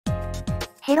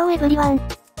Hello everyone.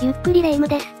 ゆっくりレ夢ム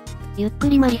です。ゆっく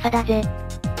りマリサだぜ。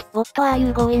What are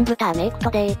you going to make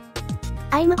today?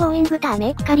 I'm going to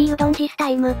make curry udon this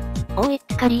time. Oh, it's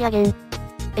curry again.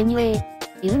 Anyway,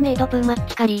 you made too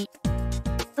much curry.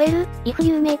 Well, if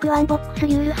you make one box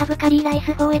you'll have curry rice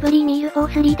for every meal for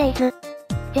 3 days.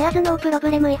 There's no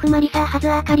problem if Marisa has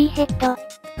a curry head.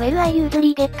 Well, I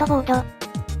usually get bored.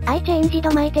 I changed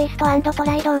my taste and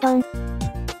tried udon.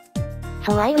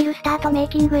 So I will start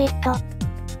making it.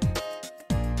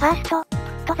 First,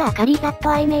 put the curry that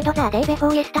I made the day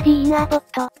before yesterday in a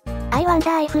pot. I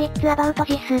wonder if it's about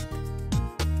this.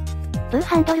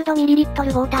 200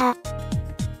 ml water.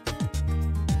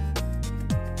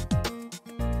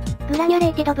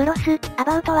 Granulated broth,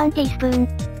 about 1 teaspoon.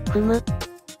 ふむ。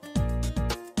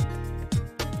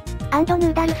And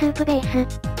noodle soup base.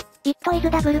 It is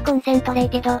double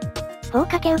concentrated. For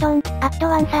kake udon, add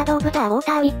 1/3 of the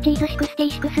water which is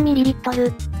 66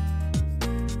 ml.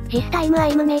 This time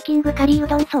I'm making curry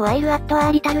udon so I'll add a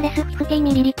little less 50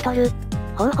 ml.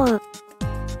 ほうほう。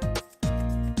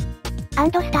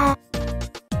And stir.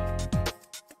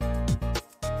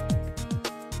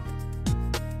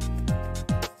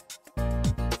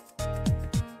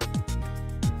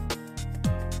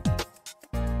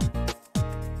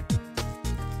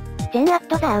 Then add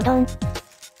the udon.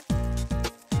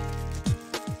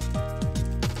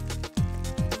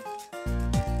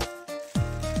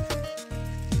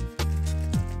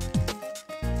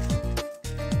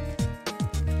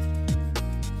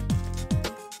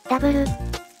 Double.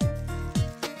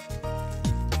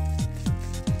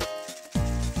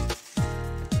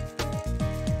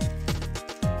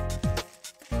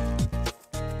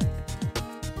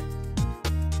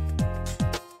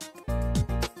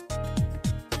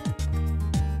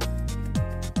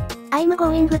 I'm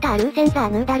going to loosen the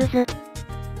noodles.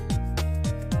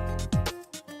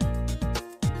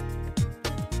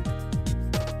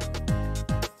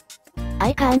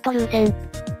 I can't loosen.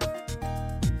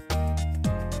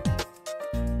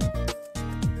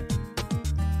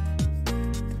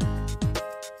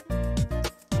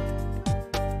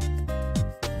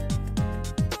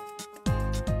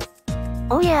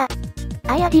 Oh yeah.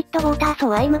 I added water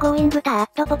so I'm going to add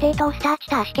potato starch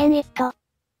to it.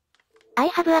 I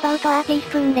have about a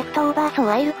teaspoon left over so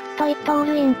I'll put it all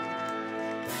in.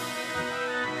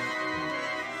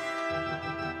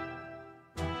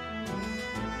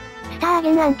 Stir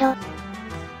again and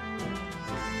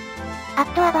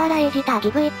add a barrage to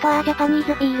give it a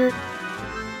Japanese feel.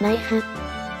 Nice.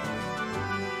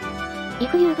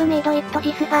 If you've made it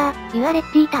this far, you are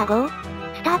ready to go.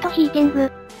 Start heating.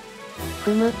 ふ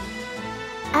む。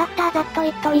After that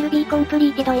it will be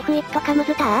completed if it comes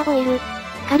to a boil.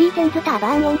 Curry tends to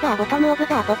burn on the bottom of the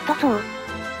pot so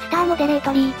stir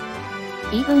moderately.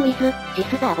 Even with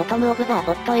this the bottom of the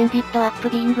pot ended up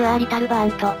being a little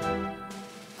burnt.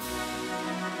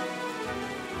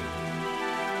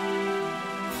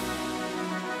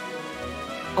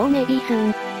 Oh, maybe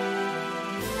soon.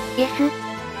 Yes.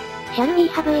 Shall we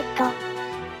have it?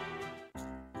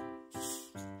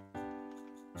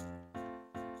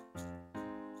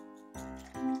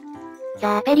 The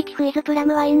aperitif is plum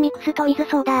wine mixed with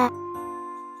soda.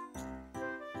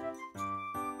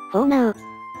 For now.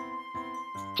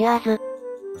 Cheers.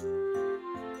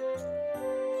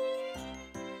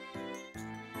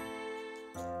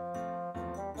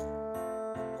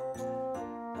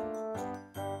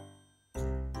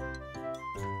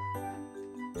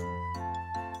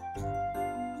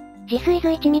 This is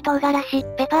一味唐辛子、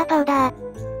ペパーパウダ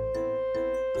ー。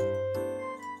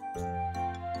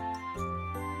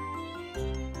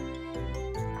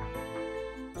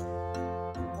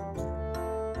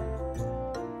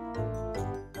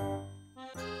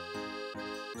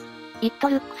It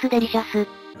looks delicious.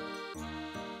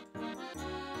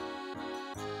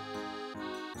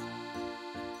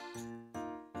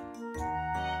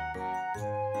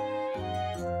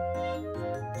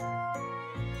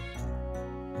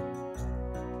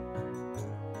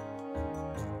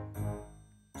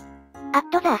 Add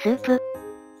the soup.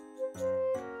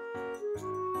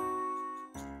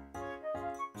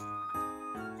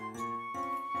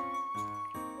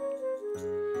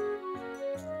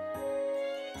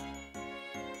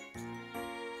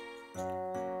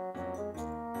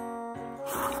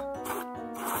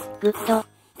 Good.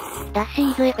 Dash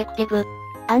is effective.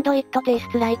 And it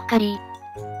tastes like curry.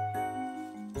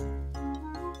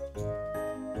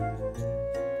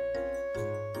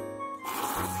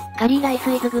 Curry rice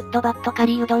is good but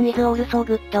curry udon is also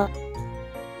good.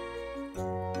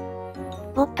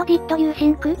 What did you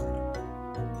think?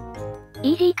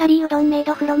 Easy curry udon made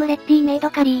from ready-made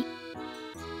curry.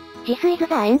 This is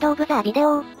the end of the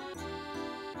video.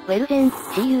 Well then,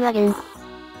 see you again.